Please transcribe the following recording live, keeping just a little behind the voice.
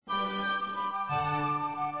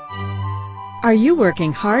Are you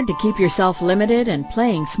working hard to keep yourself limited and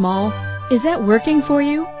playing small? Is that working for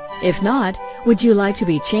you? If not, would you like to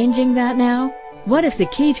be changing that now? What if the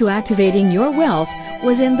key to activating your wealth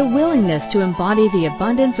was in the willingness to embody the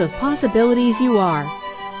abundance of possibilities you are?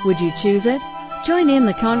 Would you choose it? Join in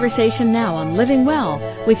the conversation now on Living Well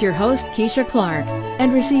with your host, Keisha Clark,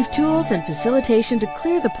 and receive tools and facilitation to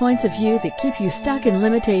clear the points of view that keep you stuck in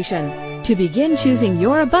limitation, to begin choosing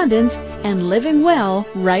your abundance and living well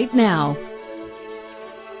right now.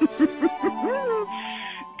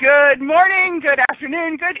 Good morning, good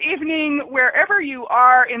afternoon, good evening, wherever you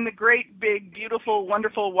are in the great, big, beautiful,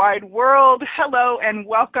 wonderful, wide world. Hello and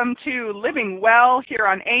welcome to Living Well here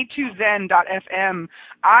on A2Zen.fm.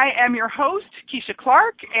 I am your host, Keisha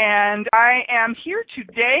Clark, and I am here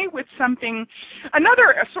today with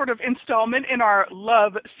another sort of installment in our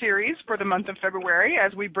love series for the month of February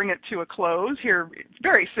as we bring it to a close here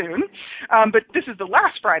very soon. But this is the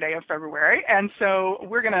last Friday of February, and so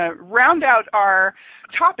we're going to round out our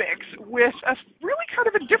topics with a really kind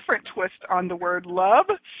of a different twist on the word love.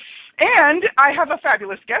 And I have a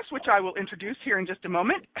fabulous guest, which I will introduce here in just a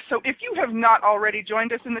moment. So if you have not already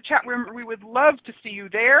joined us in the chat room, we would love to see you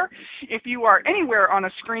there. If you are anywhere on a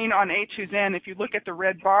screen on A2Zen, if you look at the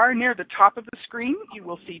red bar near the top of the screen, you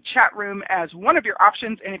will see chat room as one of your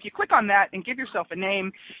options. And if you click on that and give yourself a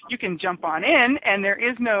name, you can jump on in. And there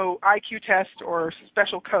is no IQ test or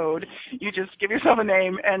special code. You just give yourself a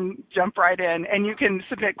name and jump right in. And you can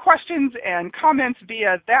submit questions and comments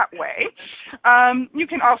via that way. You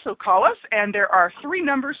can also call us, and there are 3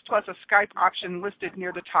 numbers plus a Skype option listed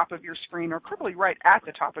near the top of your screen, or probably right at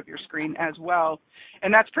the top of your screen as well.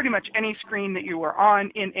 And that's pretty much any screen that you are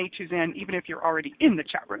on in A2Zen, even if you're already in the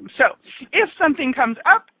chat room. So if something comes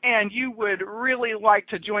up and you would really like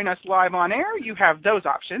to join us live on air, you have those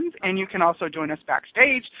options, and you can also join us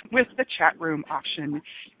backstage with the chat room option.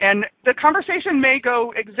 And the conversation may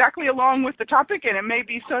go exactly along with the topic, and it may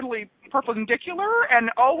be subtly perpendicular, and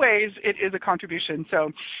always it is a contribution.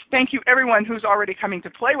 So thank you everyone who's already coming to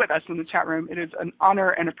play with us in the chat room. It is an honor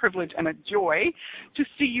and a privilege and a joy to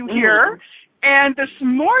see you here. And this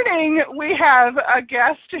morning we have a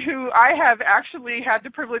guest who I have actually had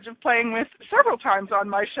the privilege of playing with several times on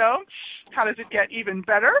my show. How does it get even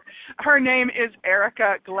better? Her name is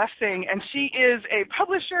Erica Glessing, and she is a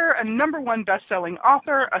publisher, a #1 best-selling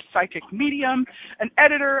author, a psychic medium, an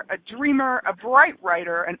editor, a dreamer, a bright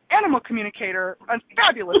writer, an animal communicator, a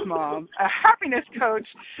fabulous mom, a happiness coach,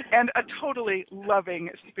 and a totally loving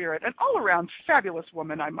spirit. An all-around fabulous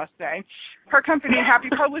woman, I must say. Her company, Happy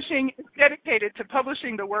Publishing, is dedicated to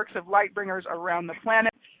publishing the works of light bringers around the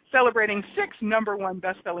planet, celebrating 6 #1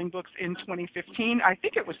 best-selling books in 2015. I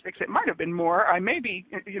think it was 6. It might have been more.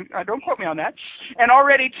 Don't quote me on that. And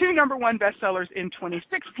already 2 #1 bestsellers in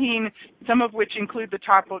 2016, some of which include the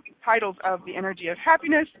top book titles of The Energy of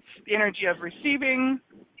Happiness, The Energy of Receiving,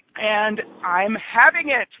 and I'm Having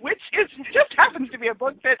It, which just happens to be a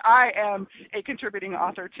book that I am a contributing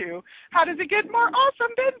author to. How does it get more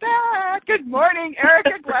awesome than that? Good morning,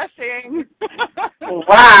 Erica Glessing.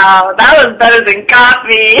 Wow, that was better than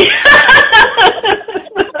coffee.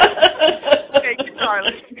 Thank you,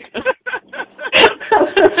 darling.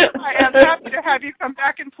 I am happy to have you come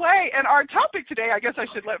back and play. And our topic today, I guess I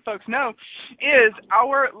should let folks know, is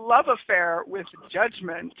our love affair with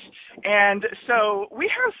judgment. And so we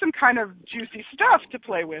have some kind of juicy stuff to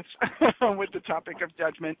play with with the topic of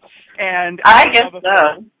judgment. And I guess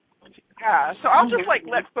so. Yeah, so I'll just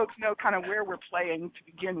let folks know kind of where we're playing to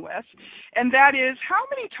begin with. And that is, how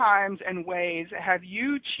many times and ways have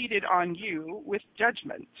you cheated on you with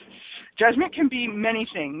judgment? Judgment can be many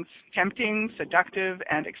things: tempting, seductive,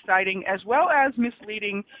 and exciting, as well as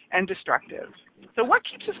misleading and destructive. So what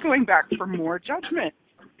keeps us going back for more judgment?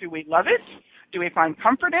 Do we love it? Do we find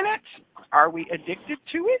comfort in it? Are we addicted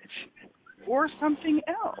to it? Or something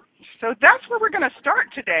else? So that's where we're going to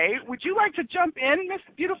start today. Would you like to jump in, Miss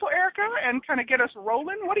Beautiful Erica, and kind of get us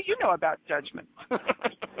rolling? What do you know about judgment?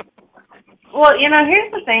 Well,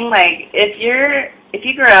 here's the thing, if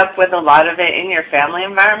you grew up with a lot of it in your family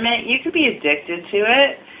environment, you could be addicted to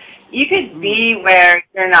it. You could be where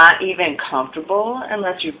you're not even comfortable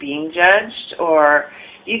unless you're being judged, or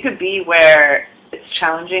you could be where it's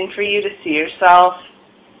challenging for you to see yourself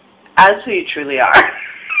as who you truly are.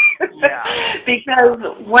 Yeah. Because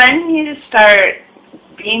when you start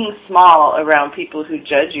being small around people who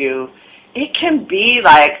judge you, it can be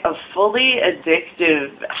like a fully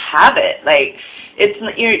addictive habit. Like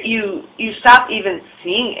you stop even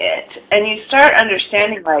seeing it, and you start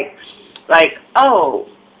understanding like oh,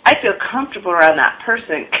 I feel comfortable around that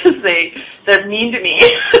person because they're mean to me.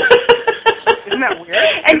 Isn't that weird?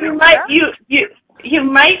 And you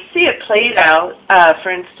might see it played out,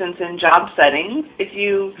 for instance, in job settings, if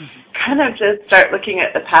you kind of just start looking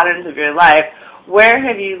at the patterns of your life, where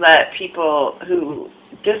have you let people who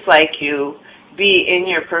dislike you be in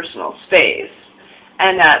your personal space?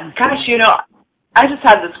 And gosh, you know, I just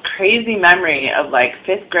have this crazy memory of like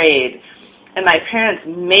 5th grade and my parents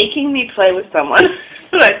making me play with someone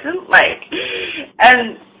who I didn't like.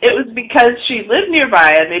 And it was because she lived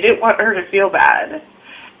nearby and they didn't want her to feel bad.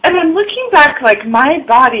 And I'm looking back, like my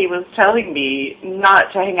body was telling me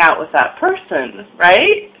not to hang out with that person,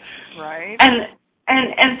 right? Right. And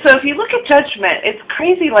so if you look at judgment, it's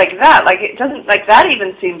crazy like that. Like it doesn't, like that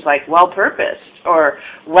even seems like well-purposed or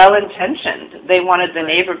well-intentioned. They wanted the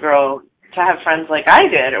neighbor girl to have friends like I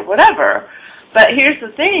did or whatever. But here's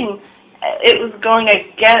the thing, it was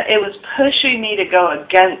pushing me to go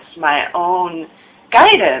against my own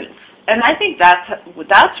guidance. And I think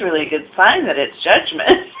that's really a good sign that it's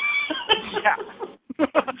judgment. Yeah.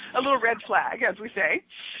 A little red flag, as we say.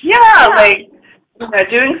 Yeah, like, you know,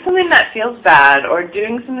 doing something that feels bad or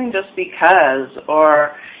doing something just because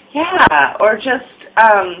or just,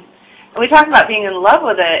 when we talk about being in love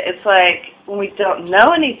with it, it's like when we don't know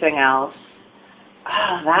anything else,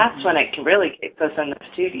 that's when it can really kick us in the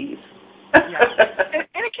patooties. Yeah.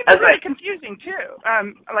 And it can be really confusing too.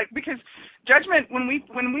 Because judgment, when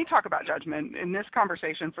we talk about judgment in this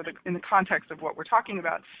conversation in the context of what we're talking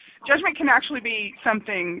about, judgment can actually be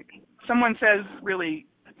something someone says really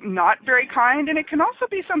not very kind, and it can also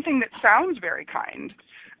be something that sounds very kind.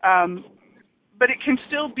 But it can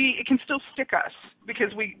still stick us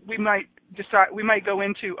because we might decide, we might go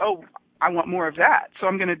into, oh, I want more of that, so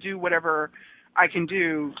I'm going to do whatever I can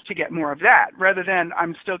do to get more of that, rather than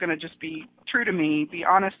I'm still going to just be true to me, be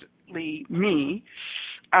honestly me.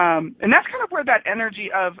 And that's kind of where that energy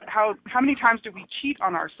of how many times do we cheat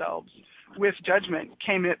on ourselves with judgment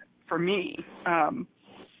came it for me.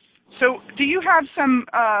 So do you have some,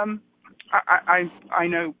 I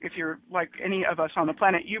know if you're like any of us on the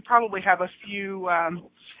planet, you probably have a few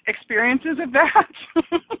experiences of that.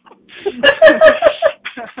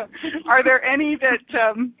 Are there any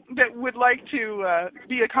that would like to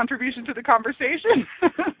be a contribution to the conversation?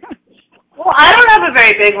 Well, I don't have a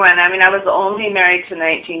very big one. I mean, I was only married to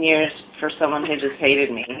 19 years for someone who just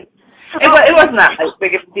hated me. It wasn't that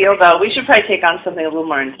big of a deal, though. We should probably take on something a little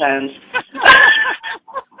more intense.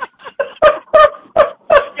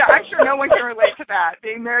 Yeah, I'm sure no one can relate to that,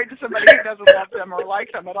 being married to somebody who doesn't love them or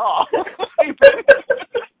like them at all.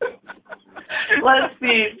 Let's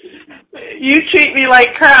see. You treat me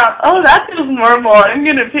like crap. Oh, that feels normal. I'm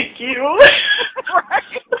going to pick you. Right.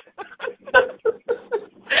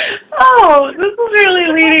 Oh, this is really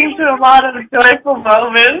leading to a lot of joyful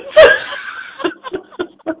moments.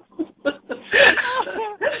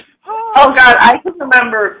 Oh, God, I can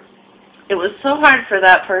remember it was so hard for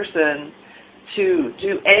that person to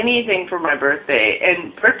do anything for my birthday.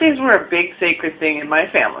 And birthdays were a big sacred thing in my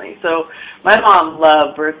family. So my mom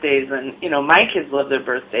loved birthdays, and, you know, my kids love their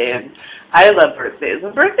birthday, and I love birthdays.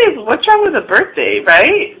 And birthdays, what's wrong with a birthday,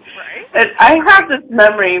 right? Right. And I have this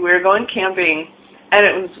memory, we were going camping, and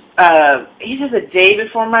it was either the day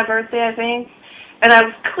before my birthday, I think, and I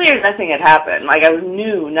was clear nothing had happened. Like, I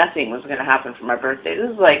knew nothing was going to happen for my birthday.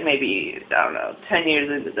 This is like maybe, I don't know, 10 years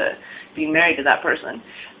into being married to that person.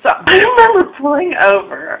 So I remember pulling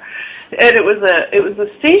over, and it was a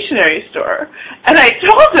stationery store, and I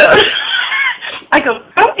told him, I go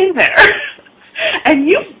in there, and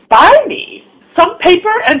you buy me some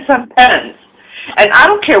paper and some pens. And I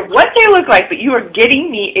don't care what they look like, but you are getting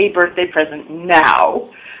me a birthday present now.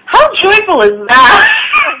 How joyful is that?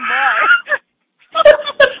 Oh, my.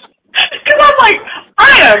 Because I'm like,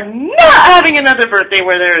 I am not having another birthday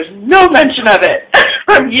where there is no mention of it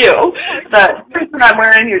from you, the person I'm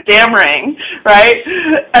wearing your damn ring, right?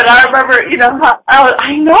 And I remember, you know,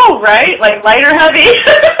 I know, right? Like light or heavy.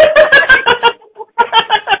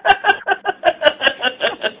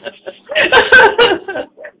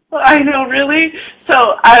 I know, really? So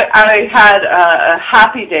I had a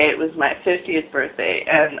happy day. It was my 50th birthday,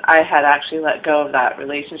 and I had actually let go of that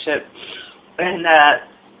relationship. And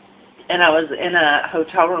I was in a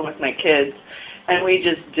hotel room with my kids, and we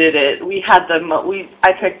just did it. We had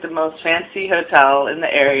I picked the most fancy hotel in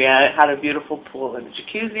the area. It had a beautiful pool and a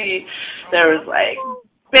jacuzzi. There was like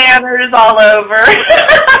banners all over.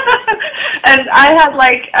 And I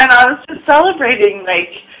was just celebrating,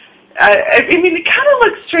 like, I mean, it kind of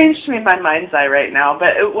looks strange to me in my mind's eye right now,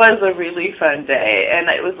 but it was a really fun day, and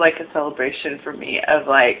it was like a celebration for me of,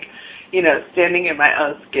 like, you know, standing in my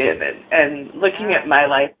own skin and looking at my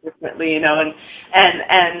life differently, you know,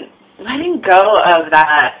 and letting go of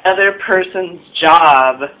that other person's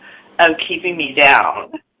job of keeping me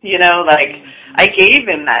down. You know, like, I gave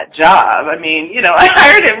him that job. I mean, you know, I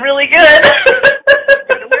hired him really good.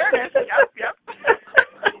 Good awareness. Yep.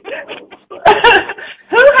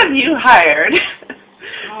 Who have you hired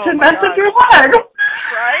to mess up your head?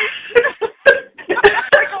 Right?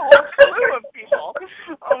 Like a whole slew of people.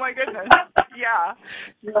 Oh my goodness. Yeah.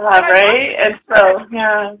 Yeah, right? And so,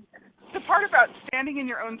 yeah. The part about standing in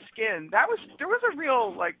your own skin, there was a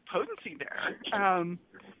real, like, potency there.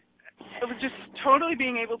 It was just totally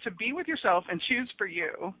being able to be with yourself and choose for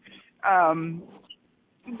you.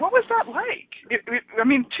 What was that like? I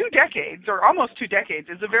mean, 2 decades, or almost 2 decades,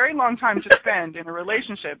 is a very long time to spend in a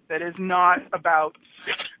relationship that is not about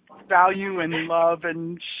value and love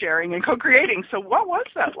and sharing and co-creating. So what was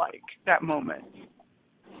that like, that moment?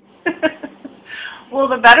 Well,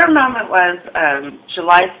 the better moment was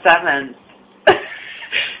July 7th,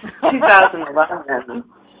 2011,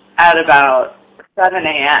 at about 7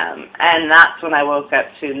 a.m., and that's when I woke up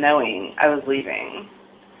to knowing I was leaving.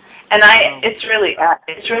 And it's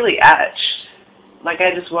really etched. Like,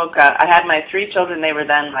 I just woke up. I had my 3 children. They were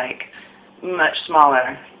then, like, much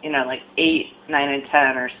smaller, you know, like 8, 9, and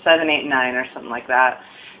 10, or 7, 8, 9, or something like that.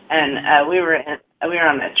 And we were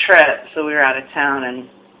on a trip, so we were out of town,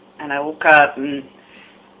 and I woke up, and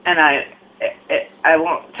I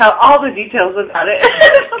won't tell all the details about it.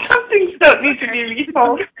 Some things don't need to be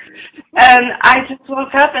retold. And I just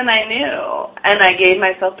woke up and I knew, and I gave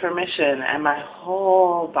myself permission, and my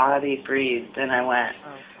whole body breathed, and I went,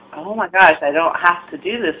 oh my gosh, I don't have to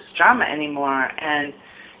do this drama anymore. And,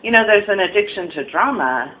 you know, there's an addiction to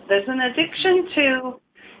drama. There's an addiction to,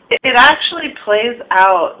 it actually plays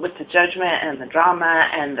out with the judgment and the drama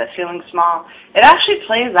and the feeling small. It actually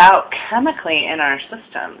plays out chemically in our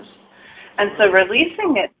systems. And so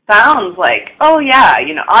releasing it sounds like, oh, yeah,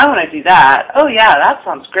 you know, I want to do that. Oh, yeah, that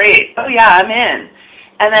sounds great. Oh, yeah, I'm in.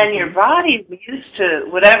 And then your body's used to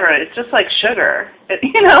whatever. It's just like sugar,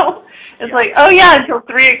 you know. It's like, oh, yeah, until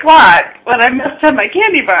 3 o'clock when I messed up my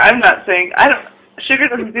candy bar. I'm not saying, sugar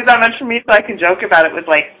doesn't do that much for me, so I can joke about it with,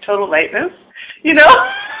 like, total lightness, you know.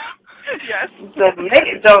 Yes. So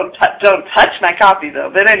don't touch my coffee, though.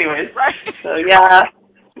 But anyways, right. So, yeah.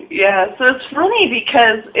 Yeah, so it's funny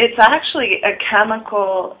because it's actually a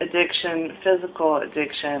chemical addiction, physical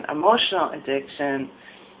addiction, emotional addiction,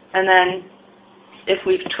 and then if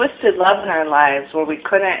we've twisted love in our lives where we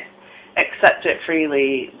couldn't accept it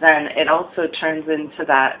freely, then it also turns into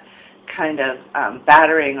that kind of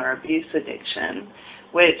battering or abuse addiction,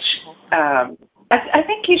 which I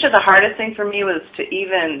think, Keisha, the hardest thing for me was to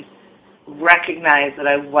even recognize that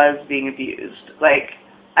I was being abused. Like,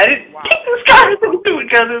 I didn't think this conversation would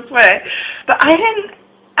go this way. But I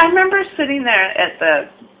remember sitting there at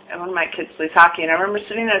one of my kids plays hockey, and I remember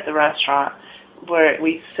sitting there at the restaurant where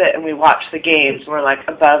we sit and we watch the games. We're, like,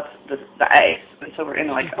 above the ice. And so we're in,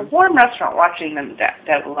 like, a warm restaurant watching them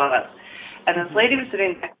dabble on us. And this lady was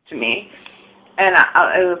sitting next to me, and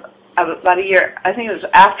it was about a year. I think it was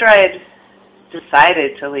after I had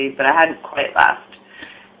decided to leave, but I hadn't quite left.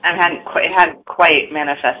 And hadn't quite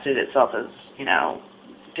manifested itself as, you know,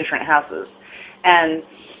 different houses. And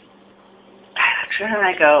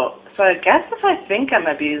I go, so I guess if I think I'm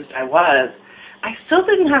abused, I was. I still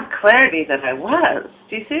didn't have clarity that I was.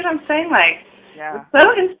 Do you see what I'm saying? Like, yeah. It's so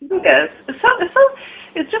insidious.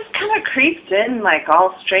 It just kind of creeps in, like,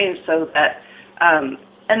 all strange, so that,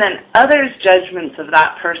 and then others' judgments of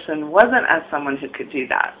that person wasn't as someone who could do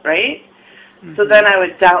that, right? Mm-hmm. So then I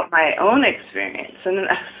would doubt my own experience, and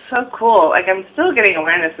it's so cool. Like, I'm still getting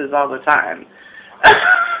awarenesses all the time.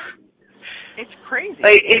 It's crazy.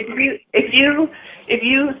 Like, if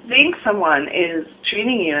you think someone is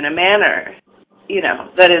treating you in a manner, you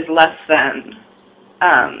know, that is less than,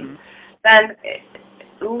 then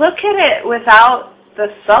look at it without the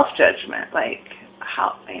self-judgment. Like,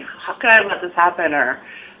 how could I let this happen? Or,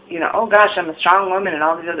 you know, oh gosh, I'm a strong woman in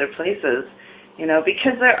all these other places. You know,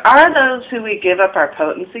 because there are those who we give up our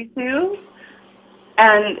potency to,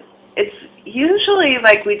 and it's usually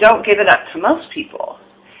like we don't give it up to most people.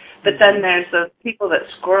 But then there's those people that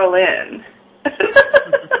squirrel in.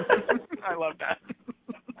 I love that.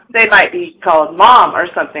 They might be called mom or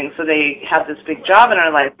something, so they have this big job in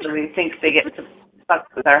our life, so we think they get to fuck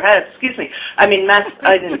with our heads. Excuse me. I mean,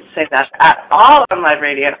 I didn't say that at all on live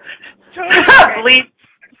radio. Bleep,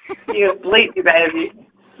 you baby.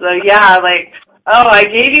 So, yeah, like, oh, I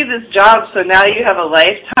gave you this job, so now you have a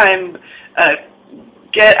lifetime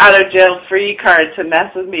get out of jail free card to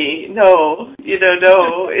mess with me. No,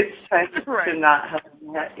 no, it's time to not have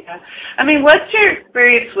that. Yeah. I mean, what's your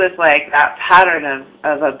experience with, like, that pattern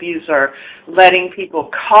of abuse or letting people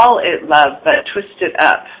call it love but twist it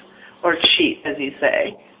up or cheat, as you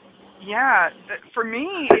say? Yeah, for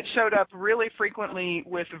me, it showed up really frequently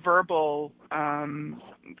with verbal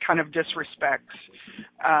kind of disrespect.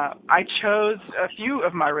 I chose a few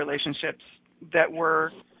of my relationships that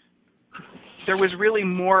there was really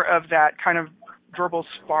more of that kind of verbal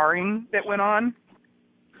sparring that went on,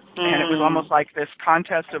 and it was almost like this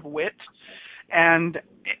contest of wit. And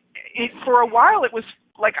for a while, it was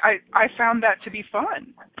like I found that to be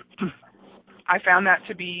fun. I found that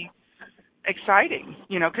to be exciting,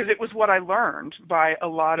 because it was what I learned by a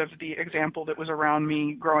lot of the example that was around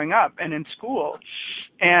me growing up and in school.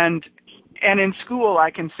 And in school, I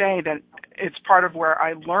can say that it's part of where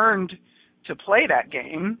I learned to play that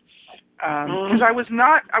game, because I was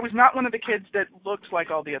not one of the kids that looked like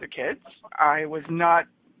all the other kids. I was not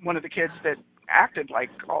one of the kids that acted like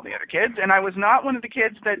all the other kids, and I was not one of the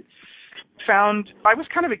kids that I was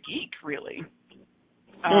kind of a geek, really.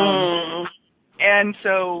 And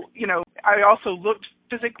so, I also looked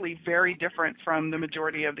physically very different from the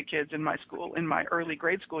majority of the kids in my school in my early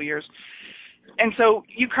grade school years. And so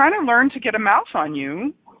you kind of learn to get a mouth on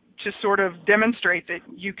you to sort of demonstrate that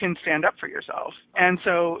you can stand up for yourself. And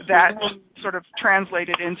so that sort of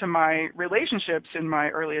translated into my relationships in my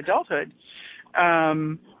early adulthood.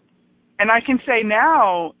 And I can say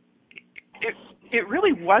now, it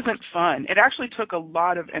really wasn't fun. It actually took a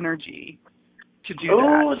lot of energy to do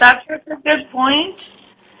that. Oh, that's a good point.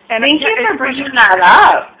 And Thank you for bringing that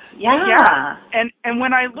up. Yeah. And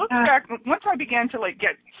when I look back, once I began to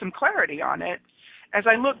get some clarity on it, as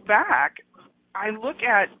I look back, I look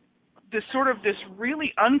at this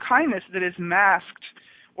really unkindness that is masked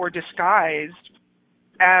or disguised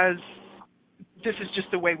as this is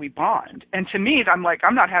just the way we bond. And to me, I'm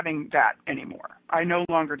not having that anymore. I no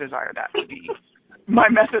longer desire that to be my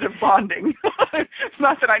method of bonding. It's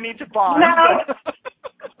not that I need to bond. No.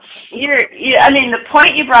 The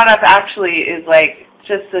point you brought up actually is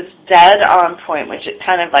just this dead on point, which it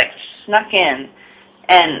kind of snuck in.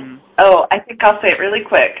 And, I think I'll say it really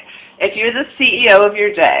quick. If you're the CEO of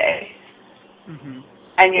your day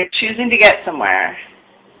and you're choosing to get somewhere,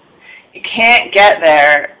 you can't get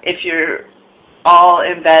there if you're all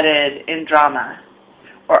embedded in drama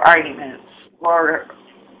or arguments or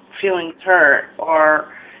feelings hurt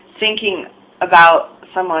or thinking about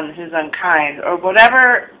someone who's unkind or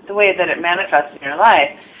whatever the way that it manifests in your life.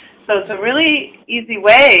 So it's a really easy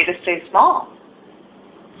way to stay small.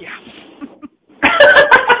 Yeah.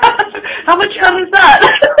 How much fun is that?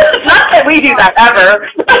 Not that we do that ever.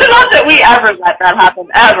 Not that we ever let that happen,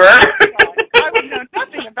 ever. I would know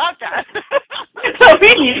nothing about that. No,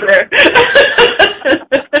 me neither.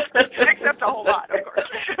 Except a whole lot, of course.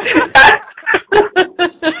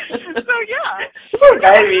 So, yeah.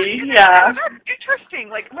 Maybe, yeah. That's interesting.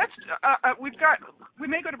 Let's, we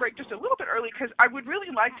may go to break just a little bit early because I would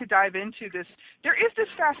really like to dive into this. There is this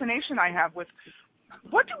fascination I have with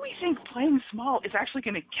what do we think playing small is actually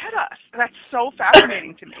going to get us? That's so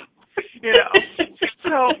fascinating to me.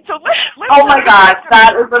 So let's oh my gosh,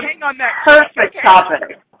 that is a perfect okay.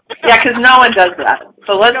 topic. Yeah, because no one does that.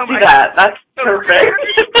 So let's do that. That's perfect.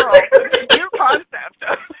 New concept.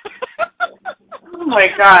 Oh my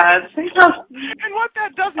God. And what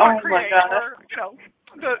that does not create,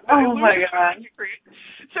 oh my God.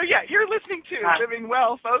 So yeah, you're listening to Living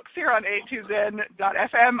Well, folks, here on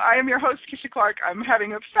A2Zen.fm. I am your host, Keisha Clark. I'm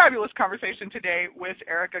having a fabulous conversation today with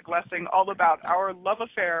Erica Glessing, all about our love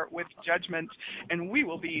affair with judgment, and we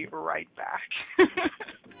will be right back.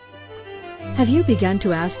 Have you begun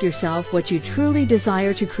to ask yourself what you truly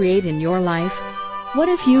desire to create in your life? What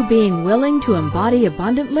if you being willing to embody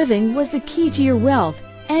abundant living was the key to your wealth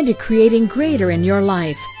and to creating greater in your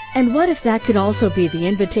life? And what if that could also be the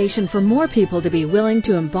invitation for more people to be willing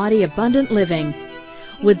to embody abundant living?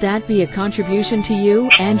 Would that be a contribution to you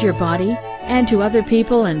and your body, and to other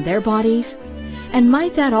people and their bodies? And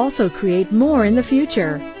might that also create more in the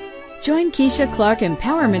future? Join Keisha Clark,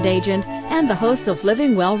 Empowerment Agent and the host of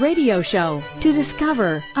Living Well radio show, to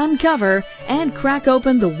discover, uncover, and crack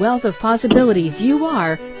open the wealth of possibilities you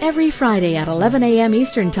are every Friday at 11 a.m.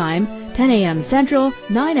 Eastern Time, 10 a.m. Central,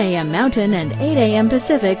 9 a.m. Mountain, and 8 a.m.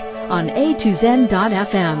 Pacific on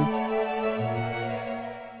A2Zen.fm.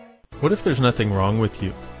 What if there's nothing wrong with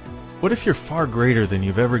you? What if you're far greater than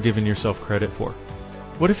you've ever given yourself credit for?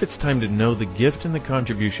 What if it's time to know the gift and the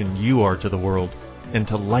contribution you are to the world, and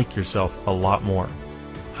to like yourself a lot more?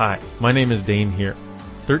 Hi, my name is Dane here.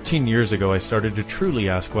 13 years ago I started to truly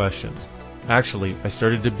ask questions. Actually, I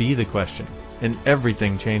started to be the question, and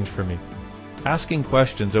everything changed for me. Asking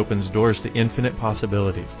questions opens doors to infinite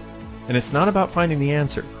possibilities. And it's not about finding the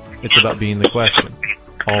answer, it's about being the question.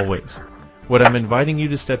 Always. What I'm inviting you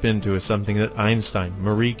to step into is something that Einstein,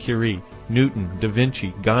 Marie Curie, Newton, Da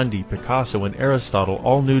Vinci, Gandhi, Picasso, and Aristotle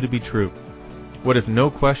all knew to be true. What if no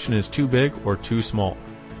question is too big or too small?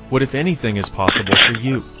 What if anything is possible for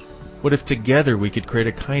you? What if together we could create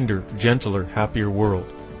a kinder, gentler, happier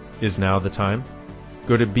world? Is now the time?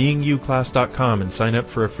 Go to beingyouclass.com and sign up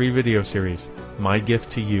for a free video series, My Gift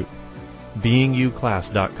to You.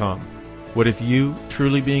 beingyouclass.com. What if you,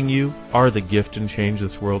 truly being you, are the gift and change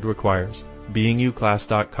this world requires?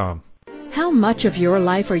 beingyouclass.com. How much of your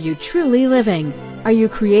life are you truly living? Are you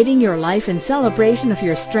creating your life in celebration of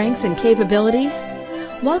your strengths and capabilities?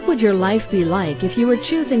 What would your life be like if you were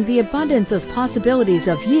choosing the abundance of possibilities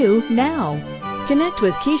of you now? Connect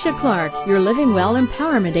with Keisha Clark, your Living Well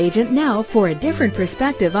Empowerment Agent now for a different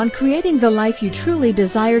perspective on creating the life you truly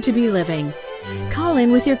desire to be living. Call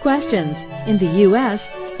in with your questions. In the U.S.,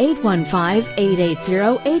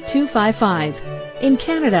 815-880-8255. In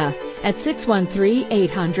Canada, at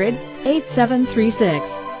 613-800-8736.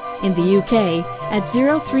 In the UK, at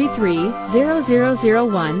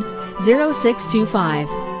 033-0001-0625.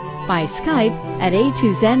 By Skype at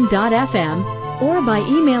a2zen.fm or by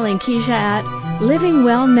emailing Keisha at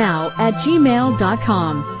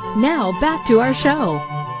livingwellnow@gmail.com. Now back to our show.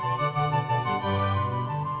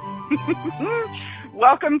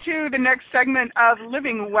 Welcome to the next segment of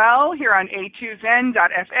Living Well here on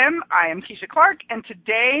a2zen.fm. I am Keisha Clark, and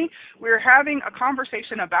today we're having a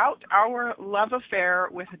conversation about our love affair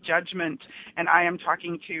with judgment, and I am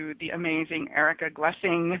talking to the amazing Erica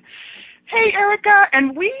Glessing. Hey, Erica,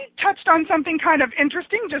 and we touched on something kind of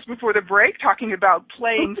interesting just before the break, talking about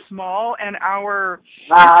playing small and our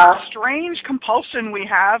strange compulsion we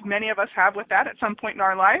have, many of us have with that at some point in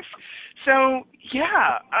our life. So,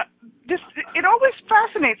 yeah, it always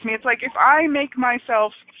fascinates me. It's like if I make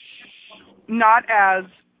myself not as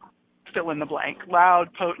fill in the blank,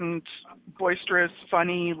 loud, potent, boisterous,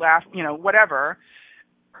 funny, laugh, whatever,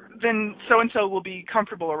 then so-and-so will be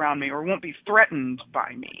comfortable around me or won't be threatened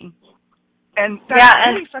by me. And that's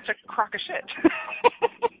really such a crock of shit.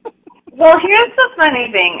 Well, here's the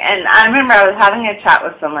funny thing, and I remember I was having a chat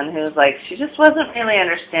with someone who was like, she just wasn't really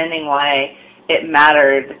understanding why it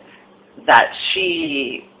mattered that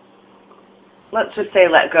she, let's just say,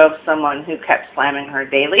 let go of someone who kept slamming her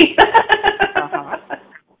daily.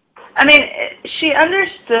 I mean, she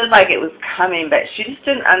understood like it was coming, but she just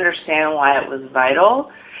didn't understand why it was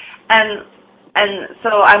vital. And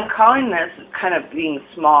so I'm calling this kind of being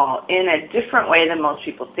small in a different way than most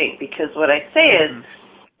people think, because what I say is,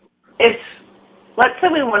 if, let's say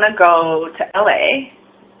we want to go to LA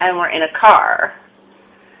and we're in a car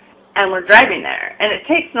and we're driving there, and it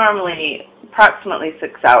takes normally approximately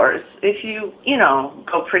 6 hours if you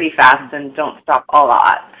go pretty fast and don't stop a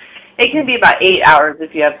lot. It can be about 8 hours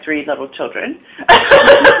if you have 3 little children.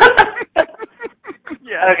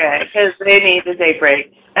 Yeah. Okay, because they need to take breaks.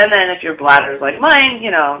 And then if your bladder's like mine,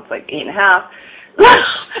 it's like 8.5.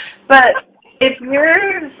 But if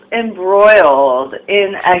you're embroiled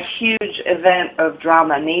in a huge event of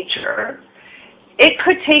drama nature, it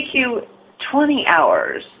could take you 20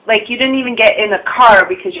 hours. Like you didn't even get in a car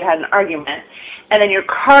because you had an argument, and then your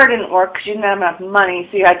car didn't work because you didn't have enough money,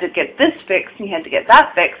 so you had to get this fixed and you had to get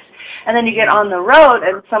that fixed. And then you get on the road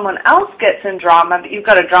and someone else gets in drama, but you've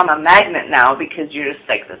got a drama magnet now because you're just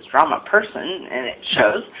like this drama person, and it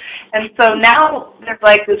shows. And so now there's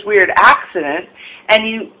like this weird accident, and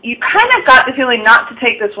you kind of got the feeling not to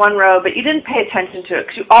take this one road, but you didn't pay attention to it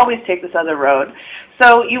because you always take this other road.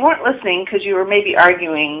 So you weren't listening because you were maybe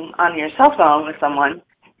arguing on your cell phone with someone,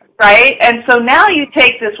 right? And so now you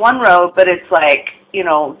take this one road, but it's like,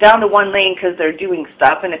 down to one lane because they're doing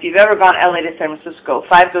stuff. And if you've ever gone LA to San Francisco,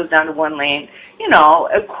 5 goes down to one lane,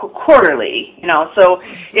 quarterly, So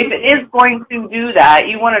if it is going to do that,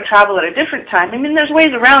 you want to travel at a different time. I mean, there's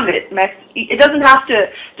ways around it. It doesn't have to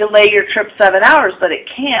delay your trip 7 hours, but it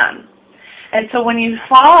can. And so when you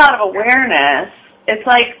fall out of awareness, it's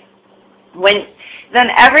like then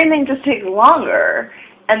everything just takes longer.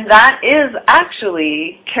 And that is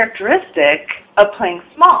actually characteristic of playing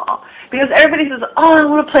small. Because everybody says, oh, I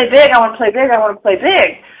want to play big, I want to play big, I want to play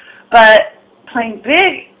big. But playing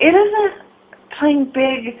big, it isn't playing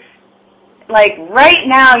big. Like right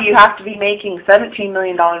now you have to be making $17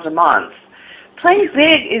 million a month. Playing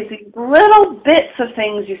big is these little bits of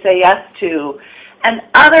things you say yes to and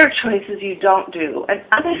other choices you don't do and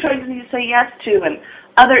other choices you say yes to and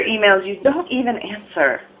other emails you don't even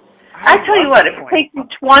answer. I tell you what, if it takes you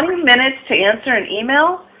 20 minutes to answer an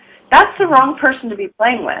email, that's the wrong person to be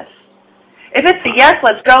playing with. If it's a yes,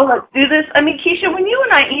 let's go, let's do this. I mean, Keisha, when you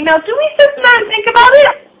and I email, do we sit there and think about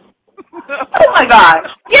it? Oh my gosh.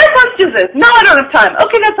 Yes, let's do this. No, I don't have time.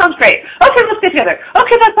 Okay, that sounds great. Okay, let's get together.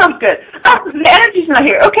 Okay, that sounds good. The energy's not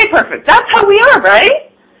here. Okay, perfect. That's how we are,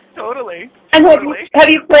 right? Totally. And Totally. have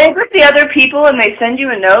you played with the other people and they send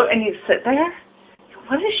you a note and you sit there?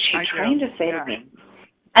 What is she trying to say to me?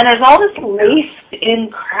 And there's all this laced-in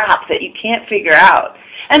crap that you can't figure out.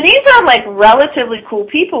 And these are like relatively cool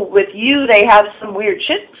people. With you, they have some weird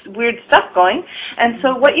stuff going. And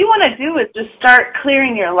so what you want to do is just start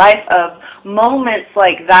clearing your life of moments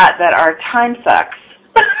like that are time sucks.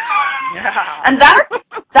 Yeah. And that's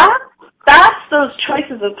those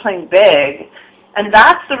choices of playing big. And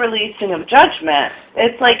that's the releasing of judgment.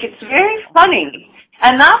 It's like, it's very funny.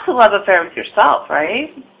 And that's a love affair with yourself,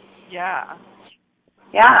 right? Yeah.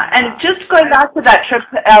 Yeah, and just going back to that trip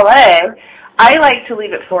to LA, I like to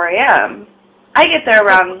leave at 4 a.m. I get there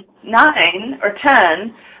around 9 or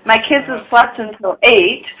 10. My kids have slept until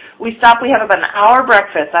 8. We stop, we have about an hour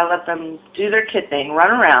breakfast. I let them do their kid thing,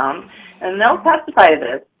 run around, and they'll testify to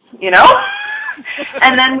this, you know?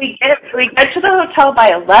 And then we get to the hotel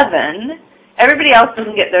by 11. Everybody else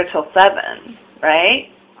doesn't get there till 7,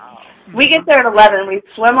 right? We get there at 11, we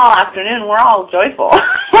swim all afternoon, we're all joyful.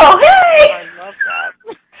 Well, hey! I love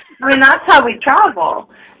that. I mean, that's how we travel.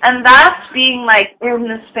 And that's being, like, in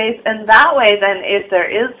the space. And that way, then, if there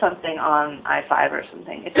is something on I-5 or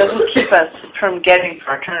something, it doesn't keep us from getting to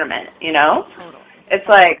our tournament, you know? Totally. It's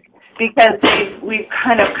like, because we've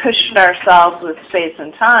kind of cushioned ourselves with space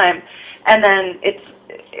and time, and then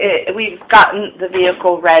we've gotten the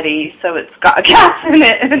vehicle ready, so it's got gas in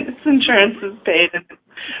it, and its insurance is paid,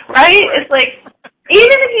 right? It's like,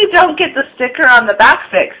 even if you don't get the sticker on the back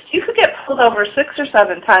fixed, you could get pulled over 6 or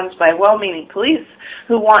 7 times by well-meaning police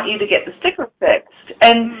who want you to get the sticker fixed.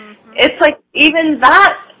 And it's like, even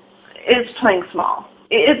that is playing small.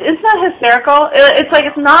 It's not hysterical. It's like,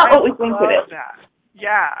 it's not what we think it is. That.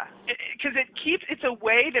 Yeah. Because it's a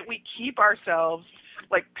way that we keep ourselves,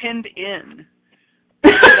 like, pinned in.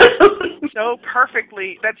 So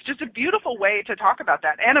perfectly. That's just a beautiful way to talk about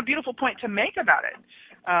that, and a beautiful point to make about it.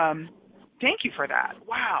 Thank you for that.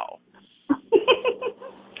 Wow.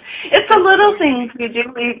 It's the little things you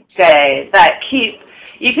do each day that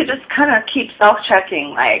you could just kind of keep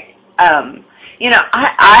self-checking. Like, you know,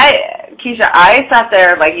 Keisha, I sat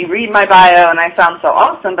there, like, you read my bio and I sound so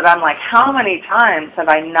awesome, but I'm like, how many times have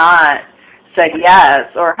I not said yes?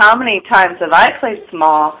 Or how many times have I played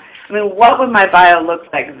small? I mean, what would my bio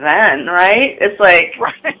look like then, right? It's like,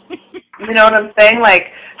 right. You know what I'm saying? Like,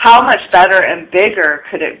 how much better and bigger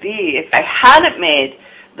could it be if I hadn't made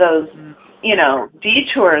those, you know,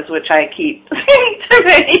 detours, which I keep saying to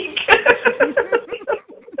make?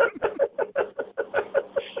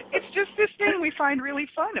 It's just this thing we find really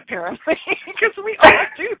fun, apparently, because we all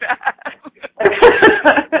do that.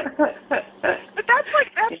 But that's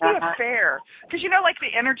the affair. Because, you know, like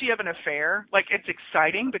the energy of an affair, like, it's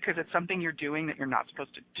exciting because it's something you're doing that you're not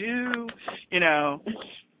supposed to do, you know.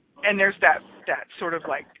 And there's that sort of,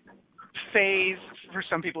 like, phase. For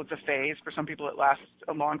some people it's a phase. For some people it lasts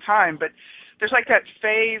a long time. But there's, like, that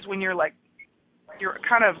phase when you're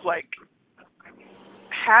kind of, like,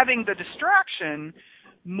 having the distraction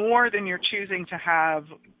more than you're choosing to have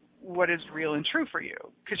what is real and true for you.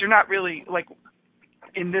 Because you're not really, like,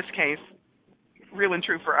 in this case, real and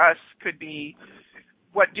true for us could be,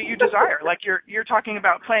 what do you desire? Like, you're talking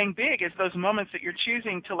about playing big as those moments that you're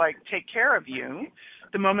choosing to, like, take care of you,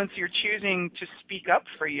 the moments you're choosing to speak up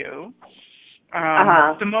for you,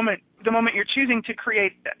 the moment you're choosing to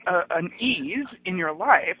create an ease in your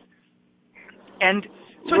life. And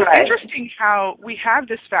so it's interesting how we have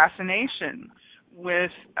this fascination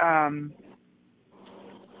with,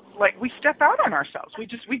 like, we step out on ourselves. We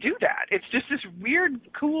do that. It's just this weird,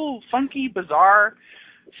 cool, funky, bizarre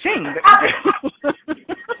thing that we do.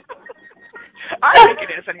 I think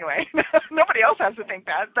it is, anyway. Nobody else has to think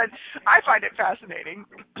that, but I find it fascinating,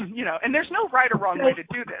 you know, and there's no right or wrong way to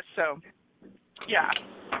do this, so, yeah.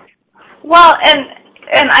 Well,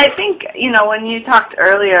 and I think, you know, when you talked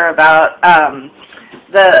earlier about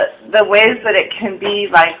the ways that it can be,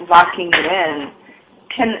 like, locking it in,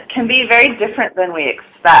 can be very different than we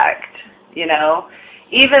expect, you know?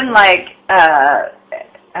 Even, like,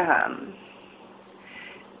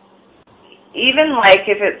 even, like,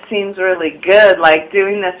 if it seems really good, like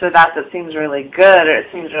doing this or that seems really good or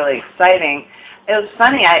it seems really exciting. It was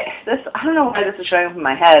funny. I don't know why this is showing up in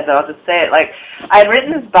my head, but I'll just say it. Like, I'd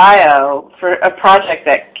written this bio for a project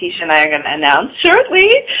that Keisha and I are going to announce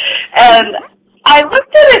shortly, and I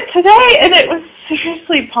looked at it today, and it was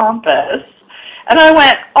seriously pompous. And I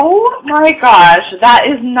went, oh, my gosh, that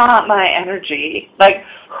is not my energy. Like,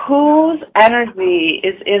 whose energy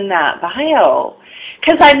is in that bio?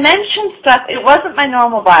 because I mentioned stuff. It wasn't my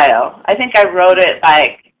normal bio. I think I wrote it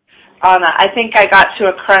like I think I got to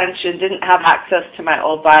a crunch and didn't have access to my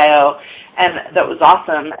old bio, and that was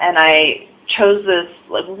awesome. And I chose this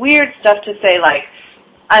like weird stuff to say, like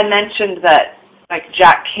I mentioned that like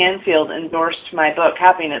Jack Canfield endorsed my book,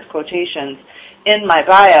 Happiness Quotations, in my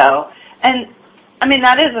bio, and I mean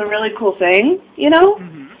that is a really cool thing, you know.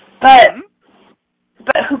 Mm-hmm.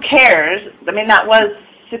 But who cares? I mean that was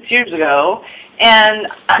 6 years ago, and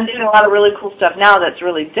I'm doing a lot of really cool stuff now that's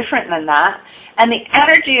really different than that. And the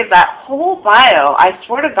energy of that whole bio, I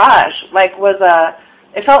swear to gosh, like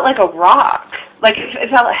it felt like a rock. Like it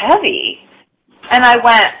felt heavy. And I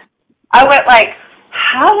went like,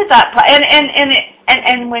 how did that play?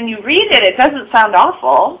 And when you read it, it doesn't sound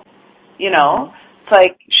awful, you know. It's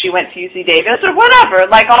like she went to UC Davis or whatever,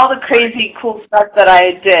 like all the crazy cool stuff that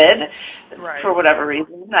I did. Right. For whatever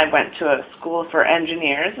reason, I went to a school for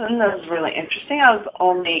engineers, and that was really interesting. I was the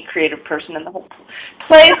only creative person in the whole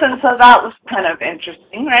place, and so that was kind of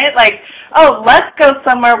interesting, right? Like, oh, let's go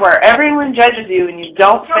somewhere where everyone judges you and you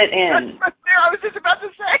don't fit in. I was just about to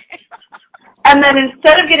say. And then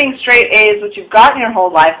instead of getting straight A's, which you've gotten your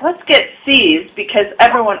whole life, let's get C's because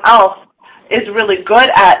everyone else is really good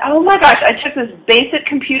at, oh my gosh, I took this basic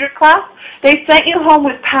computer class. They sent you home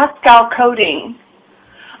with Pascal coding.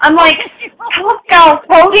 I'm like, Pascal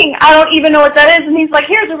coding, I don't even know what that is. And he's like,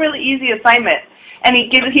 here's a really easy assignment. And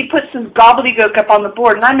he puts some gobbledygook up on the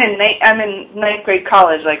board. And I'm in ninth grade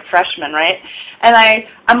college, like freshman, right? And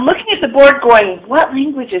I'm looking at the board going, what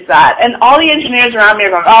language is that? And all the engineers around me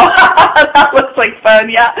are going, oh, that looks like fun.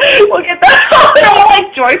 Yeah, look at that. They're all like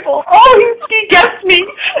joyful. Oh, he guessed me.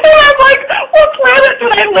 And I'm like, what planet did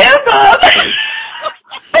I land on?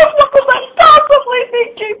 What was I possibly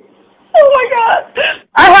thinking? Oh my God.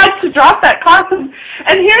 I had to drop that class and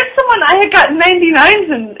here's someone I had gotten 99s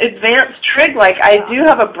in advanced trig, like I do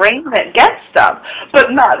have a brain that gets stuff,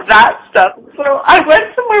 but not that stuff. So I went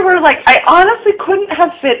somewhere where like I honestly couldn't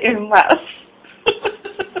have fit in less.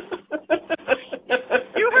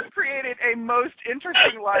 You have created a most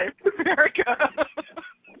interesting life, America.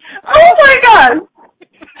 Oh my God.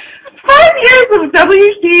 5 years of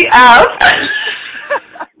WTF.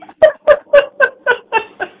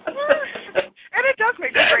 And it does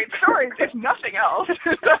make for great stories, if nothing else.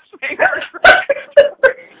 It does make for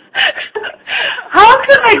great. How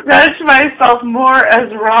could I judge myself more as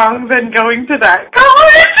wrong than going to that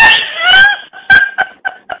college?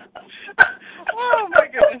 Oh my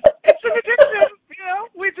goodness. It's an addiction, you know.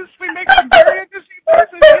 We make some very interesting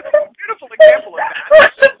choices. It's a beautiful example of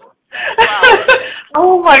that. Wow.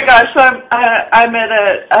 Oh my gosh, so I'm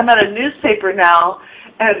at a newspaper now,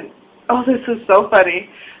 and oh, this is so funny.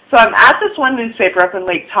 So I'm at this one newspaper up in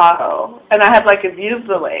Lake Tahoe, and I have like a view of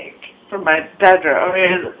the lake from my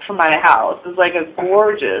bedroom, from my house. It's like a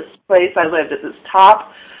gorgeous place. I lived at this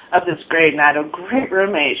top of this grade, and I had a great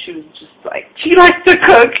roommate. She was just like, she likes to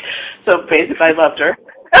cook, so basically I loved her.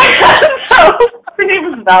 So her name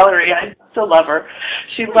was Valerie. I still love her.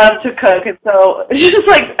 She loved to cook, and so she just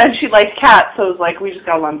like, and she liked cats, so it was like we just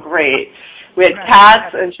got along great. We had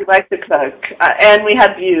cats, and she liked to cook, and we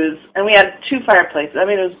had views, and we had 2 fireplaces. I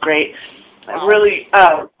mean, it was great. Wow. Really,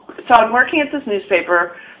 so I'm working at this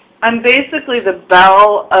newspaper. I'm basically the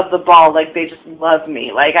belle of the ball. Like, they just love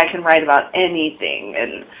me. Like, I can write about anything.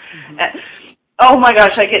 And oh, my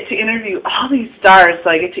gosh, I get to interview all these stars. So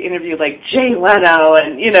I get to interview, like, Jay Leno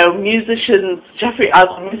and, you know, musicians, Jeffrey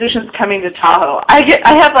Osborne, musicians coming to Tahoe. I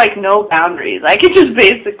have, like, no boundaries. I can just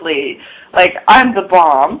basically, like, I'm the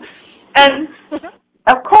bomb. And,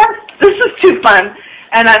 of course, this is too fun,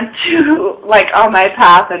 and I'm too, like, on my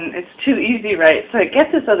path, and it's too easy, right? So I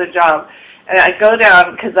get this other job, and I go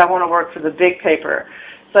down because I want to work for the big paper.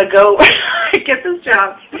 So I go, I get this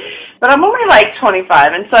job, but I'm only, like, 25,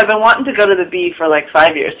 and so I've been wanting to go to the Bee for, like,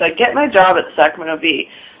 5 years. So I get my job at the Sacramento Bee.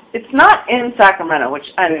 It's not in Sacramento, which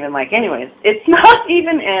I don't even like anyways. It's not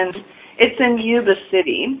even it's in Yuba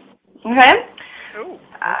City, okay? Ooh.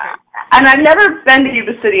 And I've never been to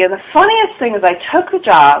Yuba City, and the funniest thing is I took the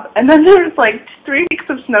job, and then there was like 3 weeks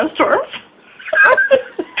of snowstorms.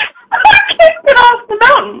 I can't get off the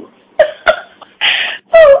mountain.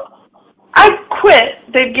 So I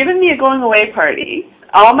quit. They've given me a going away party.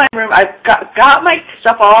 All my room, I've got my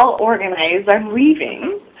stuff all organized. I'm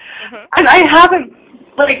leaving, and I haven't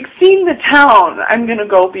like seen the town I'm gonna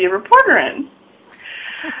go be a reporter in.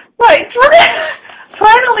 Like.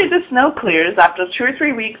 Finally, the snow clears. After 2 or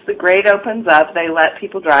 3 weeks, the grade opens up. They let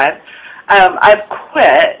people drive. I've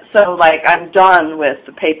quit, so, like, I'm done with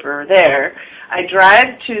the paper there. I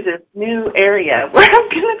drive to this new area where I'm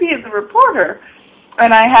going to be the reporter.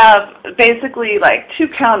 and I have basically like 2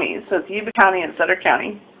 counties, so it's Yuba County and Sutter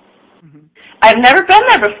County. Mm-hmm. I've never been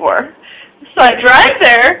there before, so I drive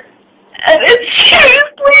there, and it's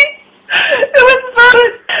seriously, it was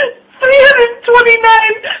voted 329,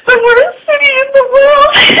 the worst city in the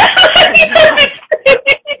world.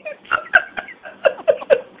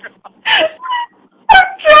 I'm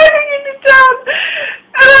driving into town,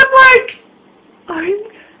 and I'm like, I'm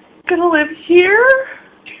gonna live here,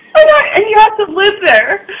 and you have to live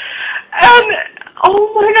there, and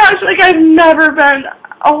oh my gosh, like I've never been.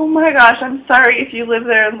 Oh my gosh, I'm sorry if you live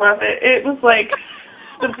there and love it. It was like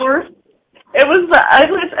the worst. It was the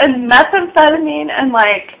ugliest, and methamphetamine, and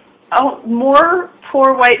like more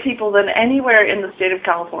poor white people than anywhere in the state of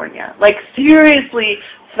California. Like seriously,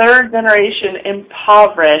 third generation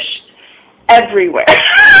impoverished everywhere.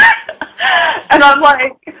 And I'm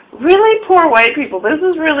like, really poor white people, this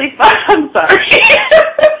is really fun. I'm sorry.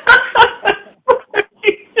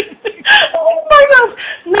 Oh my gosh.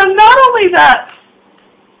 Now, not only that,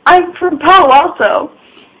 I'm from Palo Alto.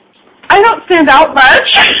 I don't stand out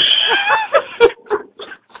much.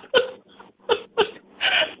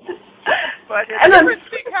 But a different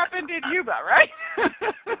thing happened in Yuba, right?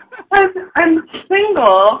 I'm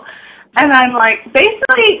single, and I'm like,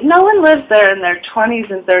 basically, no one lives there in their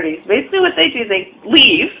 20s and 30s. Basically what they do, they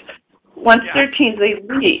leave. Once they're teens, they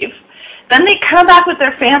leave. Then they come back with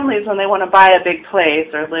their families when they want to buy a big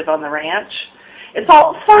place or live on the ranch. It's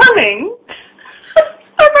all farming.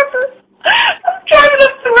 I remember I'm driving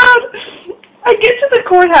up the road. I get to the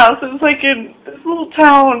courthouse. It was like in this little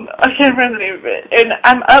town. I can't remember the name of it. And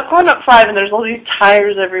I'm going up 5, and there's all these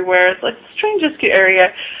tires everywhere. It's like the strangest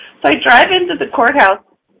area. So I drive into the courthouse.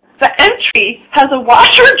 The entry has a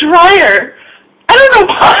washer dryer. I don't know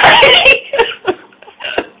why.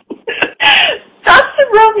 That's the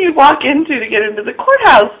room you walk into to get into the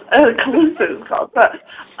courthouse. Calusa is called. But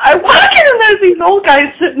I walk in, and there's these old guys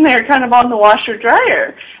sitting there kind of on the washer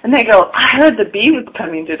dryer. And they go, I heard the bee was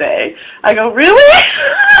coming today. I go, really?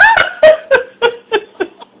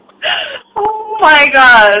 Oh my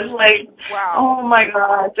gosh. Like, wow. Oh my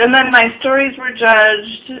gosh. And then my stories were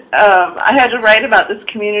judged. I had to write about this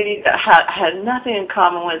community that had nothing in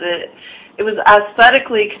common with it. It was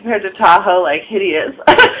aesthetically, compared to Tahoe, like hideous.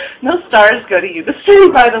 No stars go to Yuba City,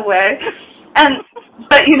 by the way.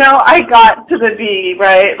 But you know, I got to the bee,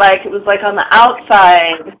 right? Like it was like on the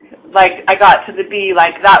outside. Like I got to the bee,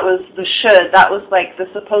 like that was the should. That was like the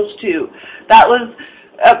supposed to. That was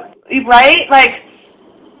right. Like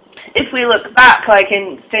if we look back, like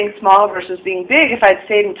in staying small versus being big, if I'd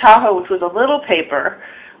stayed in Tahoe, which was a little paper,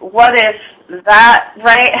 what if that,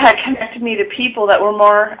 right, had connected me to people that were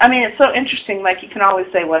more, I mean, it's so interesting, like, you can always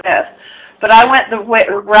say what if, but I went the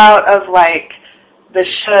route of, like, the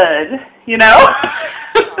should, you know?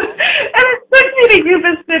 And it took me to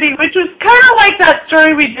Yuba City, which was kind of like that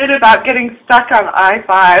story we did about getting stuck on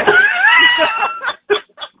I-5.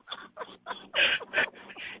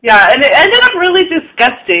 Yeah, and it ended up really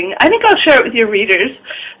disgusting. I think I'll share it with your readers.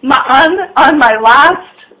 On my last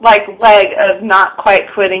leg of not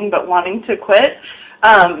quite quitting but wanting to quit,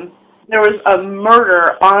 there was a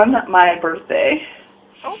murder on my birthday.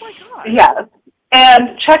 Oh my God. Yes.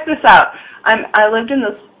 And check this out. I lived in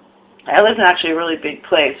actually a really big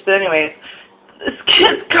place. But anyways, this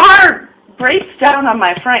kid's car breaks down on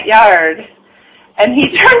my front yard, and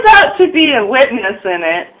he turns out to be a witness in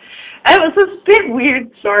it. And it was this big, weird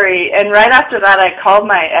story, and right after that, I called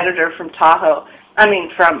my editor from Tahoe.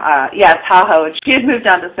 Tahoe, and she had moved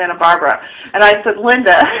down to Santa Barbara. And I said,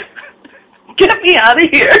 Linda, get me out of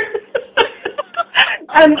here.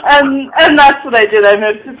 and that's what I did. I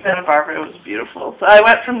moved to Santa Barbara. It was beautiful. So I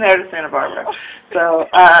went from there to Santa Barbara. So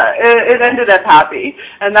it ended up happy.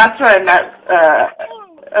 And that's where I met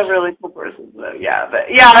a really cool person. So,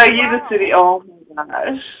 Yuba City, oh my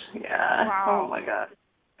gosh. Yeah, wow. Oh my gosh.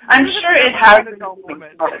 I'm sure it has its own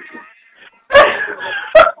moment. Oh my gosh.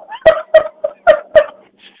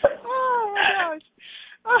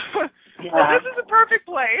 Yeah. Well, this is a perfect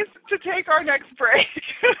place to take our next break.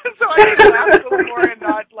 So I can laugh a little more and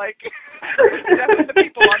not deafen the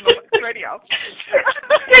people on the radio.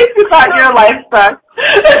 In case you thought your life sucked.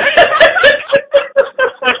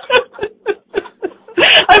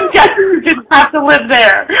 I'm guessing you didn't have to live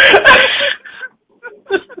there.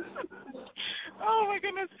 Oh my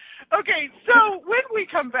goodness. Okay, so when we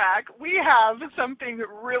come back, we have something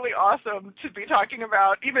really awesome awesome to be talking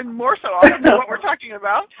about, even more so awesome than what we're talking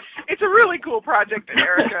about. It's a really cool project that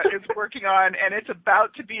Erica is working on, and it's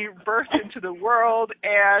about to be birthed into the world,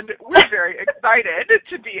 and we're very excited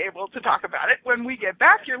to be able to talk about it when we get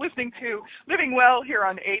back. You're listening to Living Well here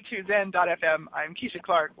on A2Zen.fm. I'm Keisha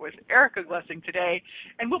Clark with Erica Glessing today,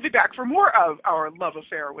 and we'll be back for more of our love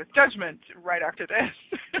affair with judgment right after this.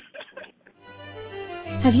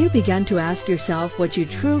 Have you begun to ask yourself what you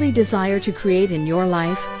truly desire to create in your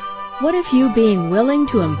life? What if you being willing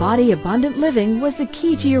to embody abundant living was the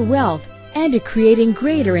key to your wealth and to creating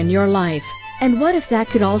greater in your life? And what if that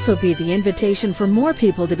could also be the invitation for more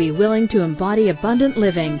people to be willing to embody abundant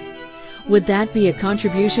living? Would that be a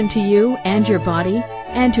contribution to you and your body,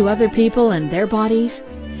 and to other people and their bodies?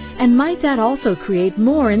 And might that also create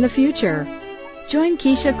more in the future? Join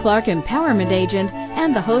Keisha Clark, Empowerment Agent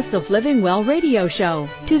and the host of Living Well radio show,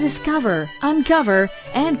 to discover, uncover,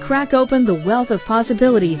 and crack open the wealth of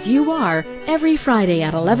possibilities you are every Friday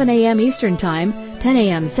at 11 a.m. Eastern Time, 10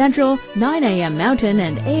 a.m. Central, 9 a.m. Mountain,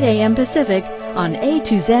 and 8 a.m. Pacific on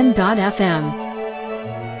A2Zen.fm.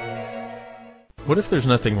 What if there's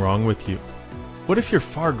nothing wrong with you? What if you're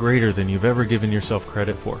far greater than you've ever given yourself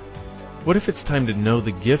credit for? What if it's time to know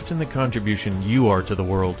the gift and the contribution you are to the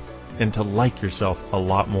world, and to like yourself a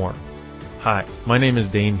lot more? Hi, my name is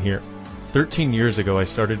Dane here. 13 years ago, I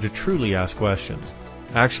started to truly ask questions.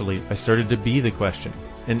 Actually, I started to be the question,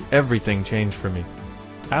 and everything changed for me.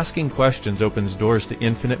 Asking questions opens doors to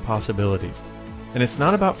infinite possibilities. And it's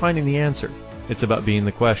not about finding the answer, it's about being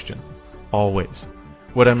the question. Always.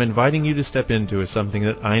 What I'm inviting you to step into is something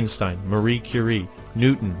that Einstein, Marie Curie,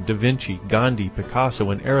 Newton, Da Vinci, Gandhi, Picasso,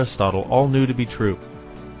 and Aristotle all knew to be true.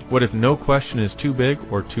 What if no question is too big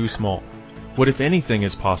or too small? What if anything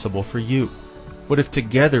is possible for you? What if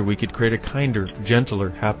together we could create a kinder, gentler,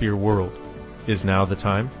 happier world? Is now the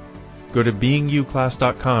time? Go to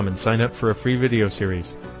beingyouclass.com and sign up for a free video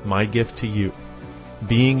series, My Gift to You.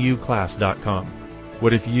 beingyouclass.com.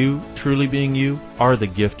 What if you, truly being you, are the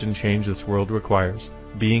gift and change this world requires?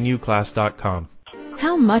 beingyouclass.com.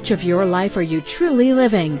 How much of your life are you truly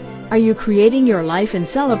living? Are you creating your life in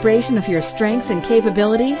celebration of your strengths and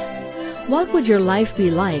capabilities? What would your life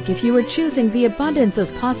be like if you were choosing the abundance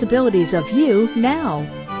of possibilities of you now?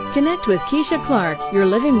 Connect with Keisha Clark, your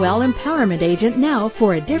Living Well Empowerment Agent, now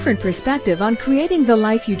for a different perspective on creating the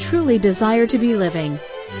life you truly desire to be living.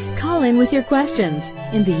 Call in with your questions.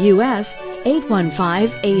 In the U.S.,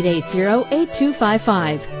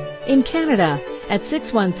 815-880-8255. In Canada, at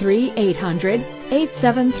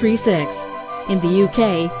 613-800-8736. In the UK,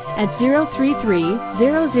 at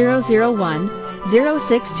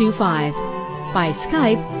 033-0001-0625. By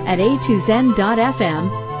Skype at A2Zen.fm,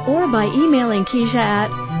 or by emailing Keisha at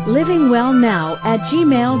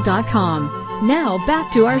livingwellnow@gmail.com. Now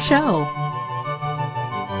back to our show.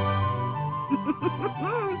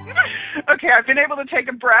 Okay, I've been able to take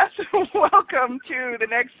a breath. Welcome to the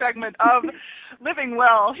next segment of Living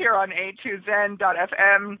Well here on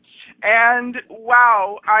A2Zen.fm. And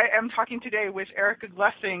wow, I am talking today with Erica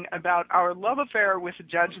Glessing about our love affair with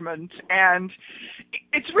judgment. And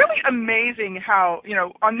it's really amazing how,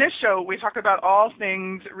 on this show we talk about all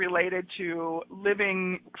things related to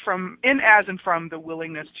living from, in, as, and from the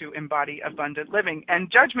willingness to embody abundant living. And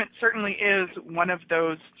judgment certainly is one of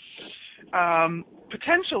those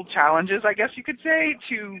potential challenges, I guess you could say,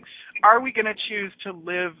 to are we going to choose to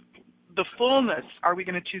live the fullness? Are we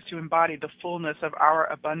going to choose to embody the fullness of our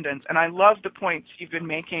abundance? And I love the points you've been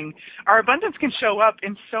making. Our abundance can show up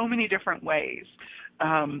in so many different ways.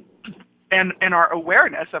 And our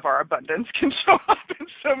awareness of our abundance can show up in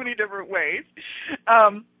so many different ways.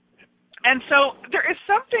 And so there is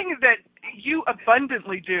something that you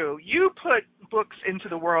abundantly do. You put books into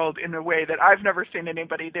the world in a way that I've never seen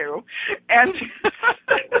anybody do. And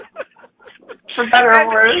for better or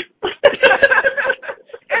worse.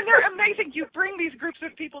 And they're amazing. You bring these groups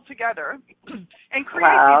of people together and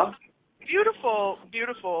create these beautiful,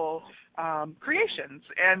 beautiful creations.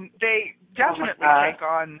 And they definitely take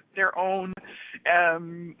on their own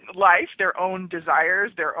life, their own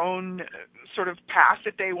desires, their own sort of path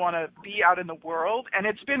that they want to be out in the world. And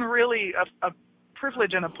it's been really a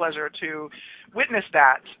privilege and a pleasure to witness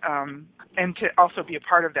that and to also be a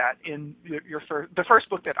part of that in the first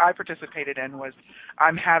book that I participated in was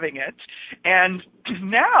I'm Having It. And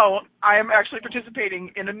now I am actually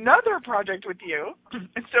participating in another project with you.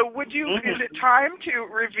 And so is it time to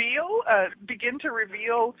begin to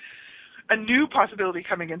reveal a new possibility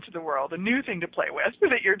coming into the world, a new thing to play with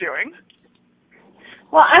that you're doing?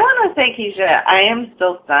 Well, I want to say, Keisha, I am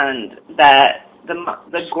still stunned that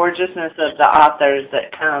the gorgeousness of the authors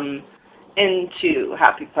that come into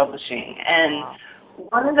Happy Publishing and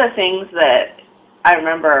one of the things that I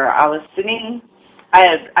remember, I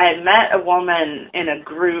had met a woman in a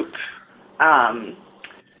group,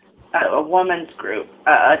 a women's group,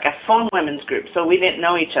 like a phone women's group. So we didn't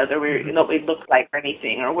know each other. What we looked like or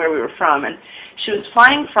anything, or where we were from. And she was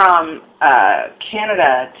flying from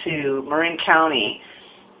Canada to Marin County,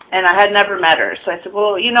 and I had never met her. So I said,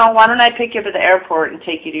 well, why don't I pick you up at the airport and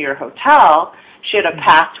take you to your hotel? She had a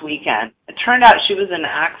packed weekend. It turned out she was in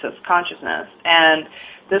Access Consciousness, and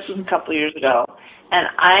this was a couple of years ago. And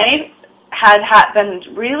I had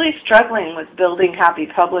been really struggling with building Happy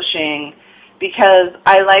Publishing because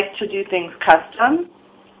I like to do things custom.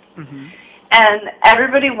 Mm-hmm. And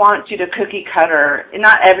everybody wants you to cookie cutter.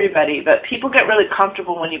 Not everybody, but people get really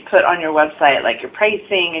comfortable when you put on your website, like your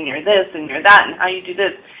pricing and your this and your that and how you do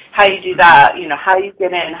this, how you do that, how you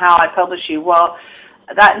get in, how I publish you. Well,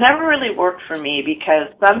 that never really worked for me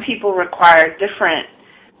because some people require different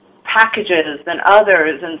packages than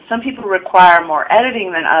others, and some people require more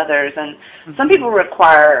editing than others, and some people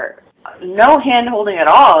require no hand-holding at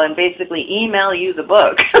all and basically email you the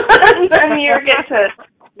book. And then you get to,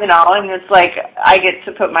 and it's like I get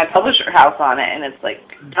to put my publisher house on it, and it's like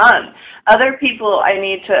done. Other people,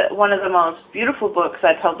 one of the most beautiful books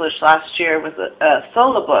I published last year was a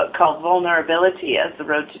solo book called Vulnerability as the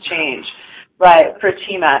Road to Change, right, for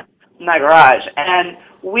Team at my garage. And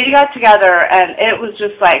we got together, and it was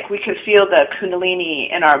just like we could feel the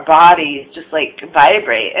kundalini in our bodies just like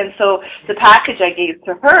vibrate. And so the package I gave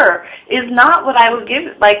to her is not what I would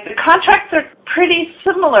give. Like, the contracts are pretty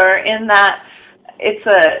similar in that it's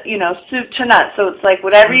a, soup to nuts. So it's like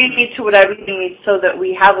whatever you need to whatever you need so that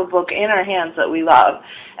we have a book in our hands that we love.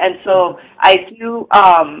 And so I do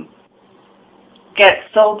get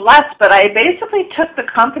so blessed, but I basically took the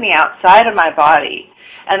company outside of my body,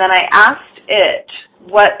 and then I asked it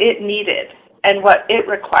what it needed and what it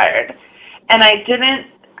required. And I didn't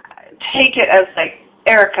take it as like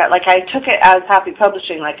Erica, like I took it as Happy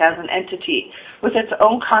Publishing, like as an entity with its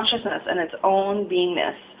own consciousness and its own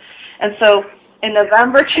beingness. And so in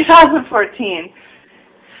November 2014,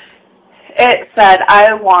 it said,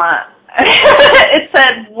 it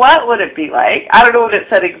said, what would it be like? I don't know what it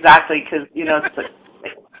said exactly because,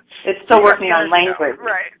 it's still working on language.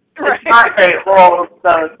 Right. It's not very old,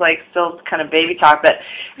 so it's like still kind of baby talk, but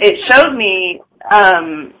it showed me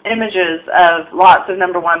images of lots of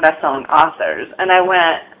 #1 best-selling authors, and I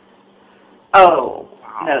went, oh,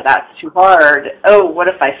 no, that's too hard. Oh, what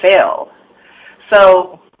if I fail?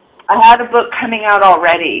 So I had a book coming out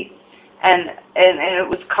already, and it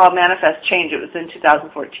was called Manifest Change. It was in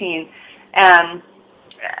 2014, and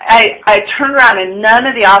I turned around, and none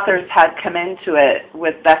of the authors had come into it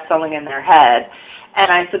with best-selling in their head. And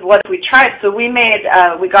I said, what if we tried? So we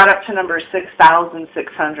got up to number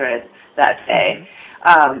 6,600 that day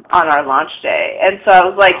on our launch day. And so I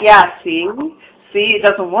was like, yeah, see, it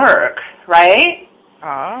doesn't work, right?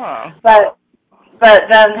 Oh. But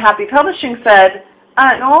then Happy Publishing said,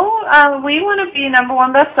 no, we want to be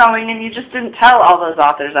 #1 best-selling, and you just didn't tell all those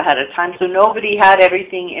authors ahead of time, so nobody had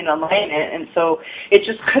everything in alignment, and so it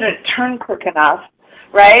just couldn't turn quick enough.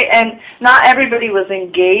 Right? And not everybody was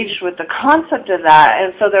engaged with the concept of that,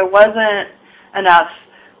 and so there wasn't enough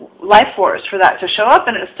life force for that to show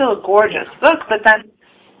up, and it was still a gorgeous book. But then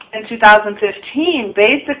in 2015,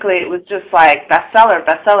 basically it was just like bestseller,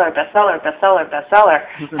 bestseller, bestseller, bestseller, bestseller.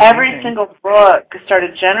 Every single book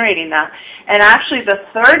started generating that. And actually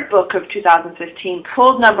the third book of 2015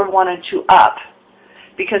 pulled #1 and 2 up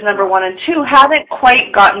because #1 and 2 hadn't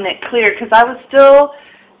quite gotten it clear because I was still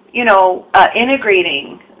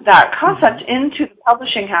integrating that concept into the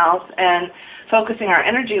publishing house and focusing our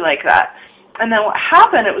energy like that. And then what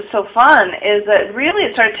happened, it was so fun, is that really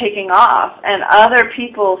it started taking off, and other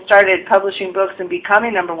people started publishing books and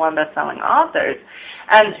becoming #1 best-selling authors.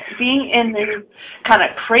 And being in these kind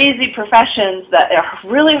of crazy professions that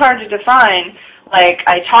are really hard to define, like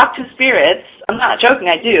I talk to spirits, I'm not joking,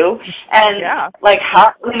 I do, and like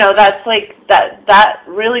how, that's like, that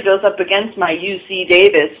really goes up against my UC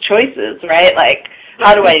Davis choices, right? Like,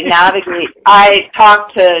 how do I navigate? I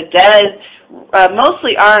talk to dead,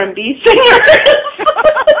 mostly R&B singers.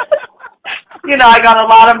 I got a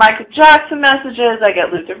lot of Michael Jackson messages, I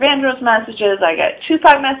get Luther Vandross messages, I get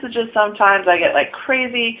Tupac messages sometimes, I get like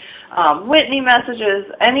crazy Whitney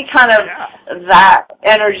messages, any kind of that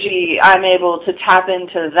energy, I'm able to tap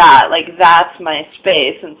into that, like that's my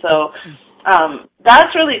space, and so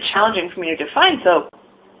that's really challenging for me to define. So,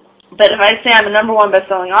 but if I say I'm a #1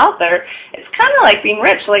 best-selling author, it's kind of like being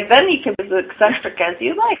rich, like then you can be as eccentric as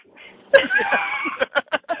you like.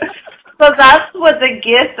 So that's what the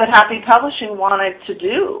gift that Happy Publishing wanted to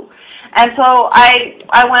do. And so I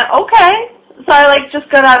went, okay, I like just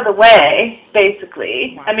got out of the way,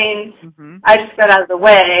 basically. Wow. I mean, Mm-hmm. I just got out of the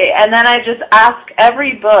way, and then I just ask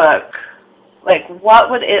every book, like, what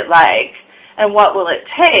would it like, and what will it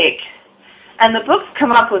take? And the books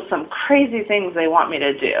come up with some crazy things they want me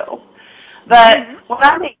to do. But when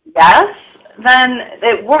I say yes, then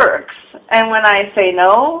it works. And when I say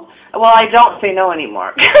no, well, I don't say no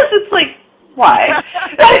anymore. Because it's like, why?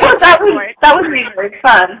 that would be very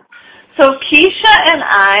fun. So Keisha and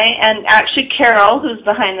I, and actually Carol, who's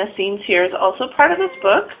behind the scenes here, is also part of this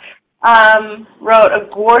book, wrote a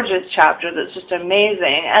gorgeous chapter that's just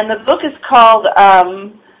amazing. And the book is called,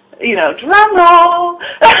 drum roll.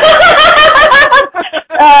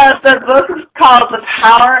 The book is called The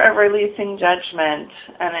Power of Releasing Judgment,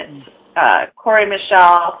 and it's Corey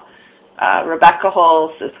Michelle, Rebecca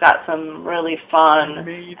Holst. It's got some really fun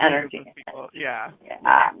amazing energy. People. Yeah.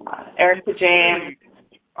 Erica James.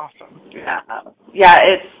 Awesome. Yeah,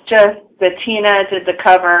 it's just, Bettina did the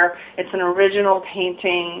cover. It's an original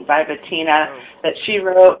painting by Bettina that she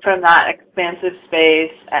wrote from that expansive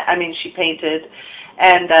space. I mean, she painted.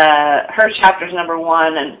 And her chapter's number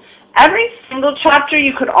 1. And every single chapter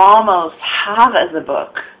you could almost have as a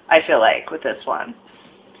book, I feel like, with this one.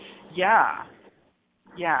 Yeah.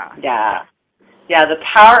 The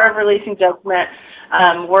Power of Releasing Judgment.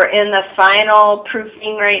 We're in the final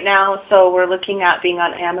proofing right now, so we're looking at being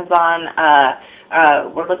on Amazon.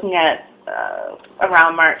 We're looking at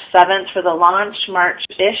around March 7th for the launch,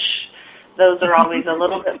 March-ish. Those are always a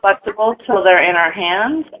little bit flexible till they're in our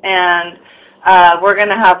hands. And we're going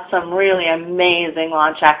to have some really amazing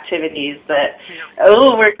launch activities that,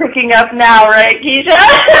 we're cooking up now, right, Keisha?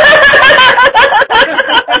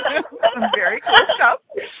 Some very cool stuff.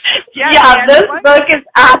 Yeah, this book is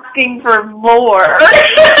asking for more.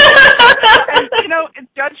 And,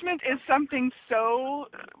 judgment is something so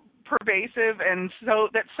pervasive and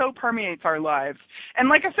so permeates our lives. And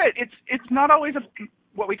like I said, it's not always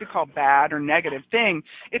what we could call bad or negative thing.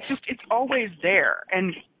 It's always there.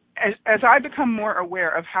 And as I become more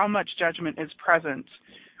aware of how much judgment is present,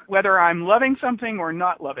 whether I'm loving something or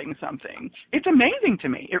not loving something, it's amazing to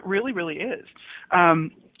me. It really, really is.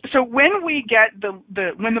 So when we get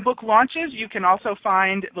when the book launches, you can also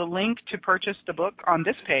find the link to purchase the book on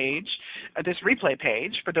this page, this replay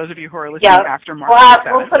page, for those of you who are listening after March 7th.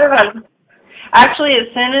 We'll put it on. Actually, as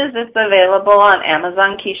soon as it's available on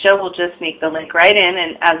Amazon, Keisha will just sneak the link right in,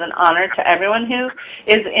 and as an honor to everyone who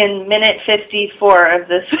is in minute 54 of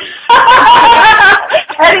this,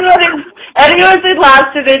 anyone who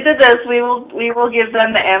lasted into this, we will give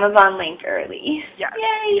them the Amazon link early. Yes.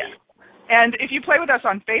 Yay! Yes. And if you play with us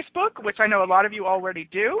on Facebook, which I know a lot of you already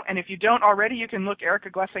do, and if you don't already, you can look Erica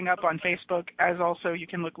Glessing up on Facebook, as also you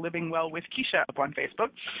can look Living Well with Keisha up on Facebook.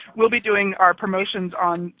 We'll be doing our promotions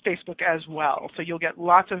on Facebook as well, so you'll get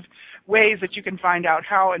lots of ways that you can find out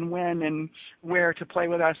how and when and where to play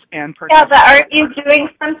with us and purchase. Yeah, but aren't you doing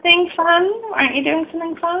something fun? Aren't you doing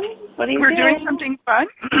something fun? What are you doing? We're doing something fun,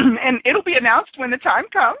 and it'll be announced when the time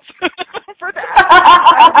comes for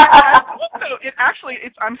that.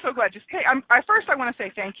 I'm so glad. I want to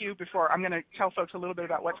say thank you before I'm going to tell folks a little bit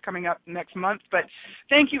about what's coming up next month. But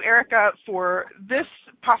thank you, Erica, for this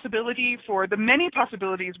possibility, for the many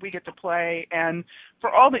possibilities we get to play, and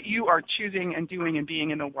for all that you are choosing and doing and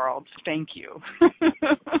being in the world. Thank you.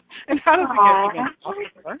 And how does it get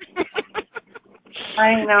even?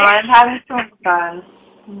 I know. I'm having so much fun.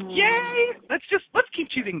 Yay! Let's keep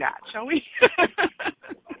choosing that, shall we?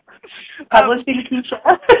 Publishing Keisha.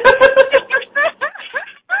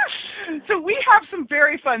 So we have some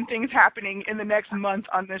very fun things happening in the next month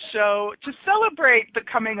on this show. To celebrate the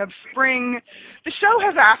coming of spring, the show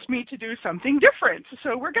has asked me to do something different.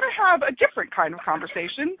 So we're going to have a different kind of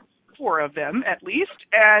conversation, 4 of them at least,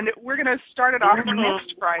 and we're going to start it off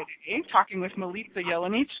next Friday, talking with Milica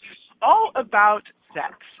Jelenic, all about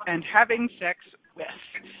sex and having sex with,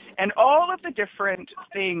 and all of the different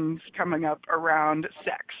things coming up around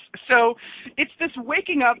sex. So it's this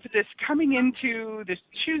waking up, this coming into, this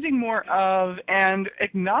choosing more of, and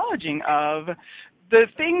acknowledging of the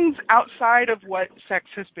things outside of what sex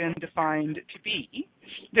has been defined to be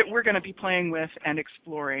that we're going to be playing with and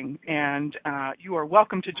exploring. And you are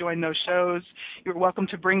welcome to join those shows. You're welcome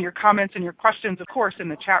to bring your comments and your questions, of course, in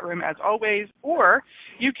the chat room as always, or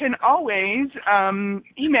you can always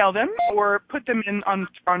email them or put them in on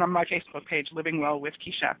my Facebook page, Living Well with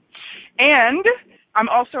Keisha. And I'm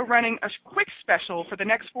also running a quick special for the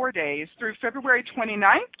next 4 days through February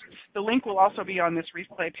 29th. The link will also be on this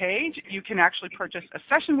replay page. You can actually purchase a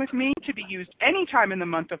session with me to be used anytime in the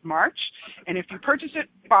month of March. And if you purchase it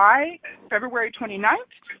by February 29th,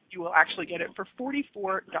 you will actually get it for $44.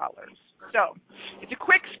 So it's a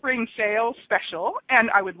quick spring sale special, and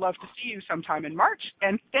I would love to see you sometime in March.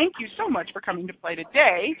 And thank you so much for coming to play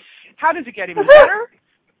today. How does it get even better?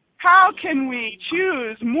 How can we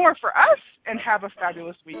choose more for us and have a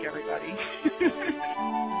fabulous week, everybody?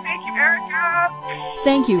 Thank you, Erica.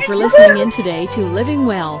 Thank you for listening in today to Living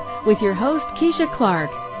Well with your host, Keisha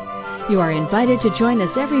Clark. You are invited to join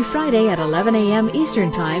us every Friday at 11 a.m.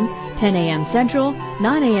 Eastern Time, 10 a.m. Central,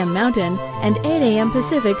 9 a.m. Mountain, and 8 a.m.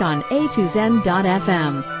 Pacific on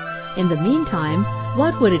A2Zen.fm. In the meantime,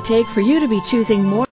 what would it take for you to be choosing more